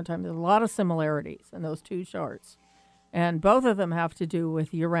chart one time. There's a lot of similarities in those two charts. And both of them have to do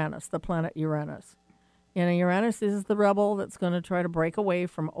with Uranus, the planet Uranus. And Uranus is the rebel that's going to try to break away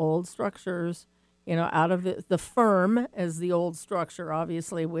from old structures, out of the firm as the old structure,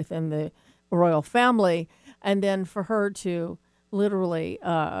 obviously, within the royal family. And then for her to literally,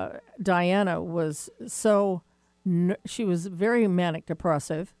 Diana was she was very manic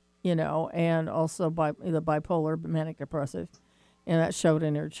depressive, and also the bipolar manic depressive. And that showed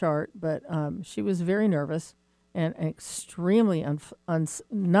in her chart. But she was very nervous and extremely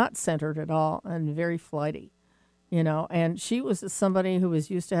not centered at all and very flighty, And she was somebody who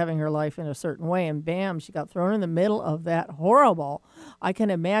was used to having her life in a certain way. And bam, she got thrown in the middle of that horrible. I can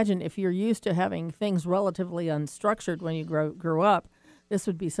imagine if you're used to having things relatively unstructured when you grew up, this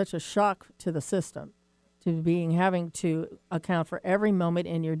would be such a shock to the system, having to account for every moment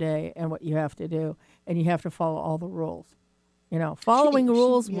in your day and what you have to do. And you have to follow all the rules. Following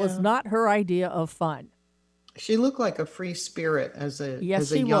rules was not her idea of fun. She looked like a free spirit as a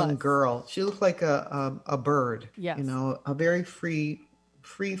young girl. She looked like a bird. Yes. A very free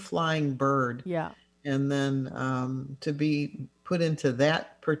flying bird. Yeah. And then to be put into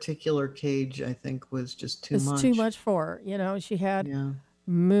that particular cage, I think was just too much. It's too much for her. She had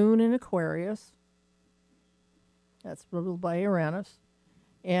Moon in Aquarius. That's ruled by Uranus.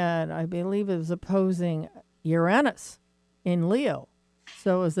 And I believe it was opposing Uranus in Leo.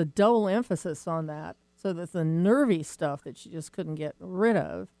 So it was a double emphasis on that. So that's the nervy stuff that she just couldn't get rid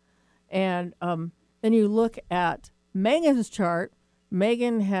of. And then you look at Meghan's chart.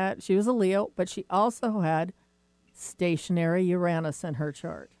 She was a Leo, but she also had stationary Uranus in her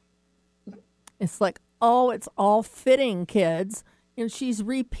chart. It's like, it's all fitting, kids. And she's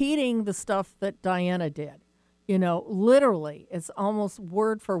repeating the stuff that Diana did. Literally, it's almost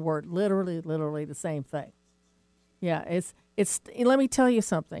word for word, literally the same thing. Yeah, it's. Let me tell you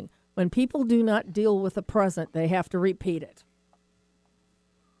something. When people do not deal with the present, they have to repeat it.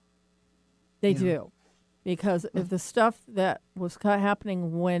 They do. Because if the stuff that was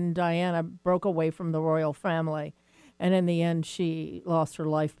happening when Diana broke away from the royal family, and in the end she lost her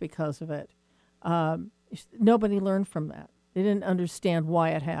life because of it, nobody learned from that. They didn't understand why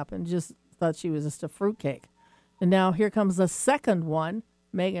it happened, just thought she was just a fruitcake. And now here comes the second one,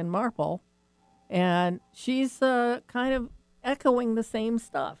 Meghan Markle, and she's kind of echoing the same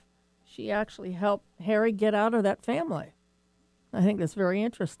stuff. She actually helped Harry get out of that family. I think that's very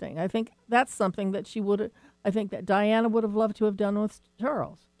interesting. I think that's something that that Diana would have loved to have done with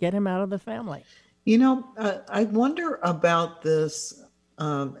Charles, get him out of the family. I wonder about this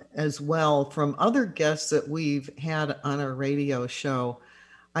as well from other guests that we've had on our radio show.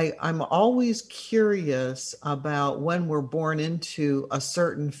 I'm always curious about when we're born into a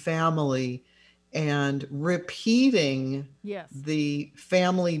certain family and repeating the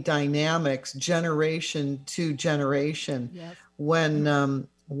family dynamics generation to generation. Yes. When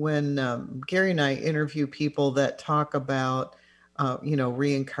Gary and I interview people that talk about,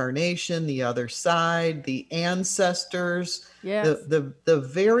 reincarnation, the other side, the ancestors, the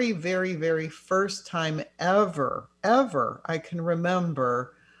very, very, very first time ever, I can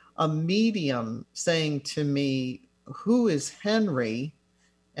remember a medium saying to me, "Who is Henry?"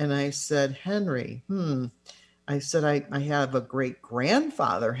 And I said, "Henry, I said, I have a great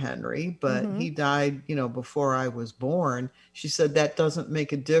grandfather, Henry, but he died, before I was born." She said, "That doesn't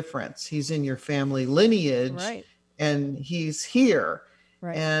make a difference. He's in your family lineage, right, and he's here."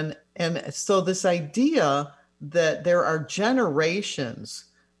 Right. And so this idea that there are generations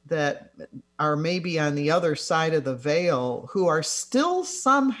that are maybe on the other side of the veil who are still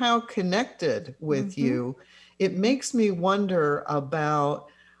somehow connected with you, it makes me wonder about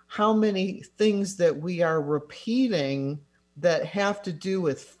how many things that we are repeating that have to do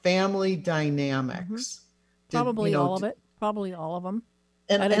with family dynamics. Probably all of it. Probably all of them.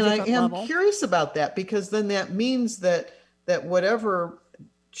 And at a I different am level. curious about that, because then that means that whatever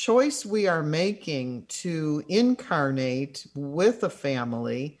choice we are making to incarnate with a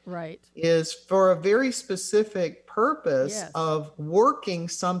family Right. is for a very specific purpose Yes. of working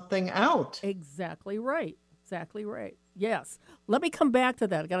something out. Exactly right. Exactly right. Yes. Let me come back to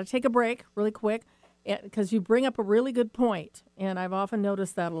that. I got to take a break really quick because you bring up a really good point, and I've often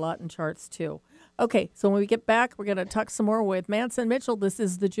noticed that a lot in charts too. Okay, so when we get back, we're going to talk some more with Mantz Mitchell. This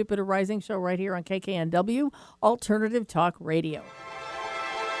is the Jupiter Rising Show right here on KKNW, Alternative Talk Radio.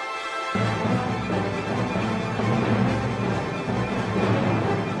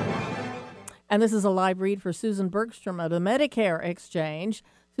 And this is a live read for Susan Bergstrom of the Medicare Exchange.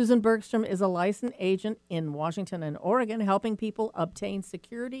 Susan Bergstrom is a licensed agent in Washington and Oregon, helping people obtain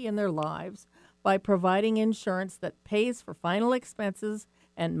security in their lives by providing insurance that pays for final expenses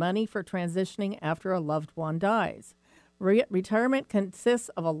and money for transitioning after a loved one dies. Retirement consists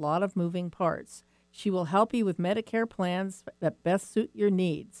of a lot of moving parts. She will help you with Medicare plans that best suit your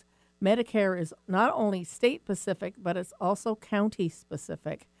needs. Medicare is not only state-specific, but it's also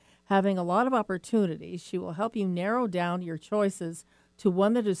county-specific. Having a lot of opportunities, she will help you narrow down your choices to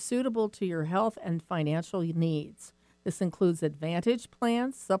one that is suitable to your health and financial needs. This includes Advantage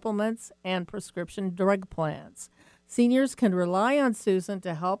plans, supplements, and prescription drug plans. Seniors can rely on Susan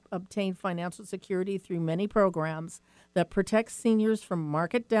to help obtain financial security through many programs that protect seniors from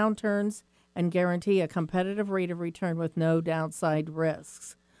market downturns and guarantee a competitive rate of return with no downside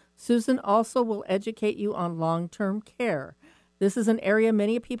risks. Susan also will educate you on long-term care. This is an area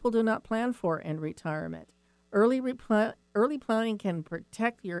many people do not plan for in retirement. Early planning can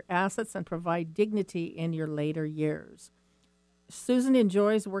protect your assets and provide dignity in your later years. Susan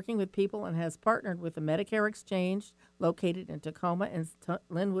enjoys working with people and has partnered with the Medicare Exchange located in Tacoma and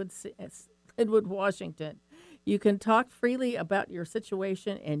Linwood, Washington. You can talk freely about your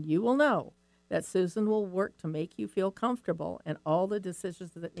situation, and you will know that Susan will work to make you feel comfortable and all the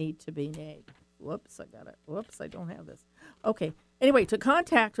decisions that need to be made. Whoops, I got it. Whoops, I don't have this. Okay. Anyway, to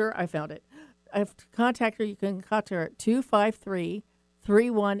contact her, I found it. To contact her, you can contact her at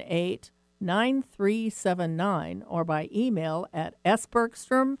 253-318-9379 or by email at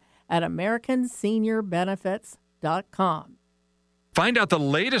sbergstrom@americanseniorbenefits.com. Find out the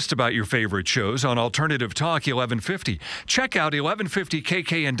latest about your favorite shows on Alternative Talk 1150. Check out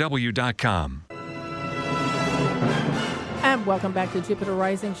 1150kknw.com. And welcome back to Jupiter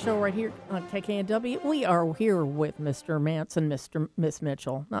Rising Show right here on KKNW. We are here with Mr. Mantz and Miss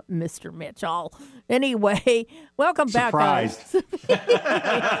Mitchell. Not Mr. Mitchell. Anyway, welcome back, guys.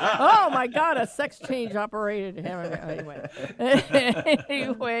 Oh, my God, a sex change operated.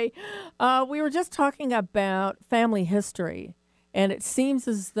 Anyway, we were just talking about family history, and it seems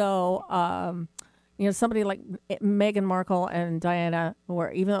as though, somebody like Meghan Markle and Diana,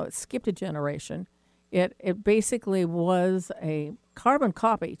 even though it skipped a generation, It basically was a carbon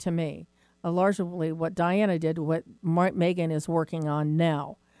copy to me, largely what Diana did, what Meghan is working on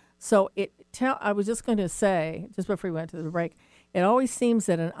now. So I was just going to say, just before we went to the break, it always seems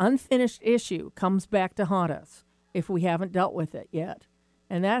that an unfinished issue comes back to haunt us if we haven't dealt with it yet.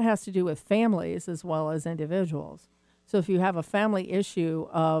 And that has to do with families as well as individuals. So if you have a family issue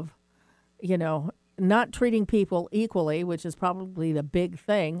of, not treating people equally, which is probably the big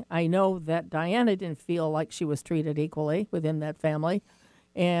thing. I know that Diana didn't feel like she was treated equally within that family,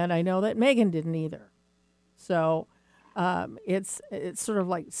 and I know that Meghan didn't either. So it's sort of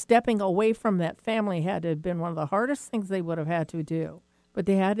like stepping away from that family had to have been one of the hardest things they would have had to do, but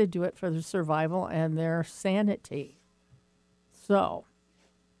they had to do it for their survival and their sanity. So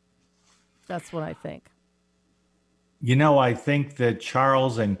that's what I think. I think that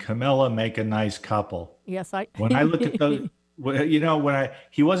Charles and Camilla make a nice couple. Yes, when I look at those,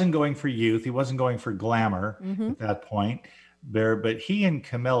 he wasn't going for youth, he wasn't going for glamour at that point there, but he and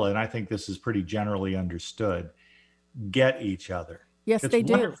Camilla, and I think this is pretty generally understood, get each other. Yes, they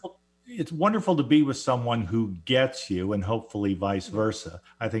do. It's wonderful to be with someone who gets you, and hopefully vice versa.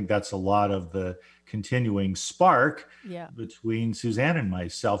 I think that's a lot of the continuing spark between Suzanne and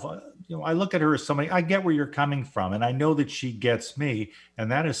myself. I look at her as somebody, I get where you're coming from, and I know that she gets me, and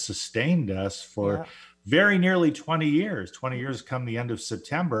that has sustained us for very nearly 20 years. 20 years come the end of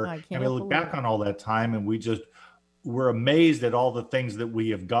September, and we look back on all that time, and we're amazed at all the things that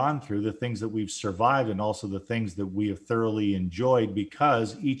we have gone through, the things that we've survived, and also the things that we have thoroughly enjoyed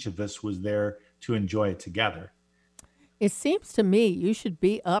because each of us was there to enjoy it together. It seems to me you should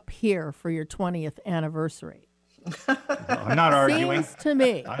be up here for your 20th anniversary. I'm not arguing. Seems to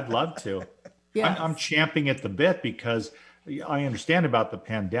me. I'd love to. Yes. I'm champing at the bit because I understand about the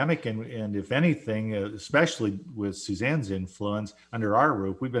pandemic, and if anything, especially with Suzanne's influence under our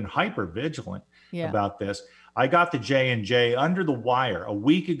roof, we've been hyper vigilant about this. I got the J&J under the wire a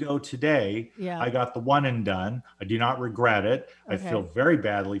week ago today. Yeah. I got the one and done. I do not regret it. Okay. I feel very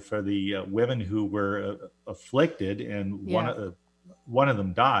badly for the women who were afflicted, and one of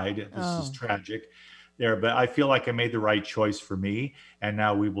them died. This is tragic there, but I feel like I made the right choice for me, and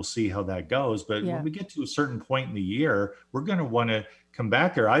now we will see how that goes. But when we get to a certain point in the year, we're going to want to come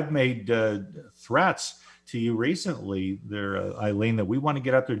back there. I've made threats to you recently there, Eileen, that we want to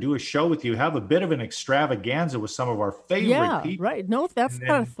get up there, do a show with you, have a bit of an extravaganza with some of our favorite people. Right. No, that's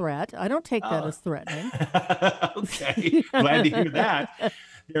not a threat. I don't take that as threatening. Okay. Glad to hear that.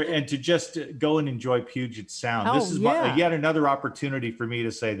 And to just go and enjoy Puget Sound. This is yet another opportunity for me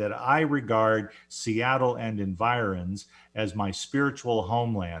to say that I regard Seattle and environs as my spiritual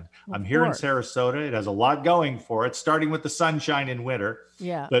homeland. I'm here in Sarasota. It has a lot going for it, starting with the sunshine in winter.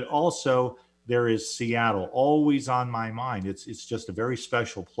 Yeah. But also there is Seattle always on my mind. It's just a very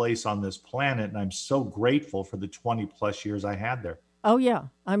special place on this planet, and I'm so grateful for the 20 plus years I had there. Oh yeah.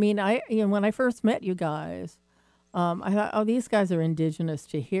 I mean, when I first met you guys, I thought, oh, these guys are indigenous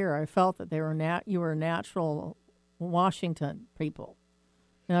to here. I felt that they were you were natural Washington people.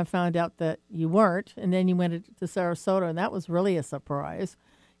 And I found out that you weren't, and then you went to Sarasota, and that was really a surprise,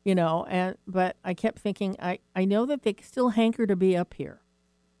 but I kept thinking, I know that they still hanker to be up here.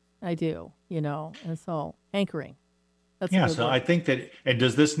 I do, and so hankering. That's so I think that, and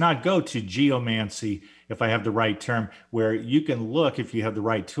does this not go to geomancy, if I have the right term, where you can look, if you have the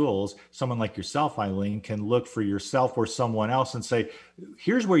right tools, someone like yourself, Eileen, can look for yourself or someone else and say,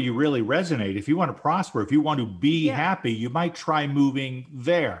 here's where you really resonate. If you want to prosper, if you want to be happy, you might try moving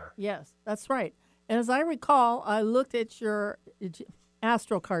there. Yes, that's right. And as I recall, I looked at your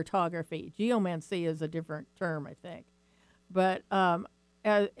astrocartography. Geomancy is a different term, I think. But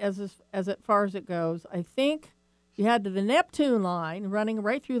as far as it goes, I think you had the Neptune line running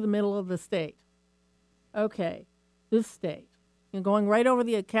right through the middle of the state. Okay, this state. You're going right over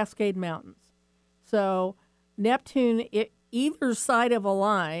the Cascade Mountains. So Neptune, either side of a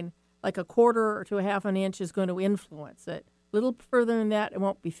line, like a quarter to a half an inch, is going to influence it. A little further than that, it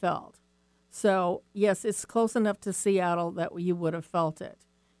won't be felt. So, yes, it's close enough to Seattle that you would have felt it.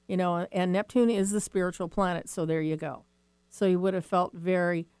 And Neptune is the spiritual planet, so there you go. So you would have felt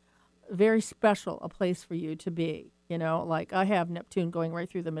very, very special, a place for you to be. Like I have Neptune going right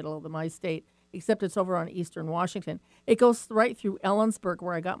through the middle of my state, except it's over on eastern Washington. It goes right through Ellensburg,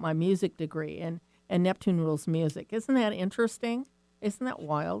 where I got my music degree, and Neptune rules music. Isn't that interesting? Isn't that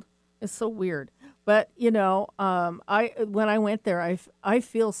wild? It's so weird. But, when I went there, I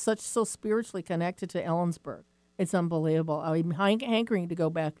feel so spiritually connected to Ellensburg. It's unbelievable. I'm hankering to go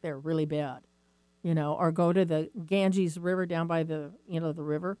back there really bad. Or go to the Ganges River down by the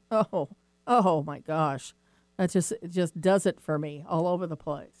river. Oh my gosh. That it just does it for me all over the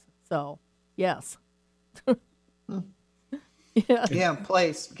place. So, yes. Yeah,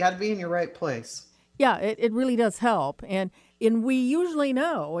 place. Got to be in your right place. Yeah, it really does help. And we usually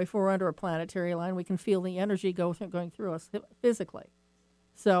know if we're under a planetary line, we can feel the energy going through us physically.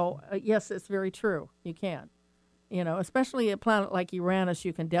 So, yes, it's very true. You can. Especially a planet like Uranus,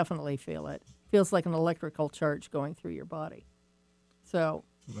 you can definitely feel it. Feels like an electrical charge going through your body. So,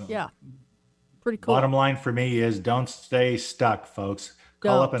 yeah, pretty cool. Bottom line for me is don't stay stuck, folks.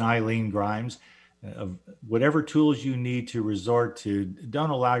 Call up an Eileen Grimes. Whatever tools you need to resort to, don't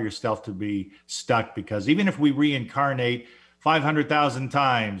allow yourself to be stuck, because even if we reincarnate 500,000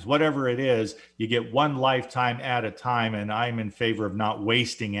 times, whatever it is, you get one lifetime at a time, and I'm in favor of not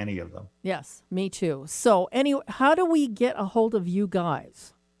wasting any of them. Yes, me too. So anyway, how do we get a hold of you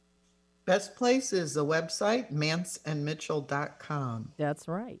guys? Best place is the website, mantzandmitchell.com. That's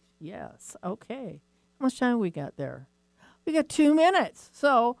right. Yes. Okay. How much time we got there? We got 2 minutes.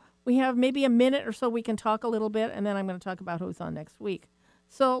 So we have maybe a minute or so we can talk a little bit, and then I'm going to talk about who's on next week.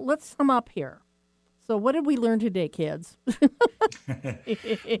 So let's sum up here. So what did we learn today, kids?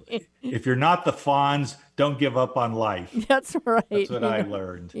 If you're not the Fonz, don't give up on life. That's right. That's what I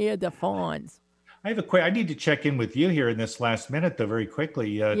learned. Yeah, the Fonz. I need to check in with you here in this last minute, though, very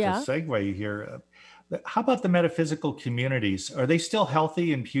quickly to segue here. How about the metaphysical communities? Are they still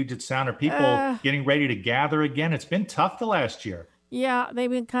healthy in Puget Sound? Are people getting ready to gather again? It's been tough the last year. Yeah, they've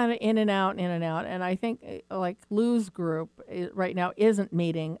been kind of in and out. And I think like Lou's group right now isn't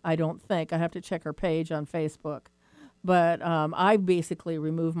meeting, I don't think. I have to check her page on Facebook. But I basically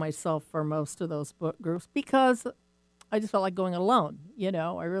removed myself from most of those book groups because I just felt like going alone.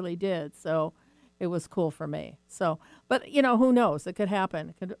 I really did. So it was cool for me. So, but, who knows? It could happen.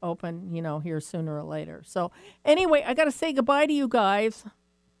 It could open, here sooner or later. So, anyway, I got to say goodbye to you guys.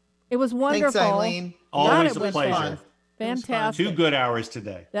 It was wonderful. Thanks, Eileen. Always God, a it was pleasure. fun. Fantastic. 2 good hours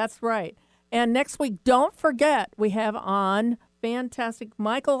today. That's right. And next week, don't forget, we have on fantastic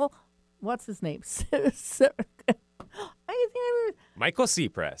Michael, what's his name? Michael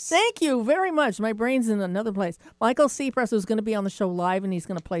Seapress. Thank you very much. My brain's in another place. Michael Seapress is going to be on the show live, and he's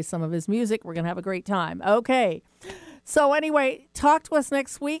going to play some of his music. We're going to have a great time. Okay. So anyway, talk to us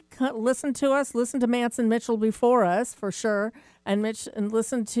next week. Listen to us. Listen to Mantz Mitchell before us, for sure. And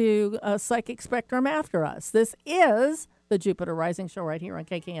listen to Psychic Spectrum after us. This is the Jupiter Rising Show right here on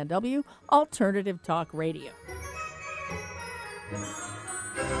KKNW, Alternative Talk Radio.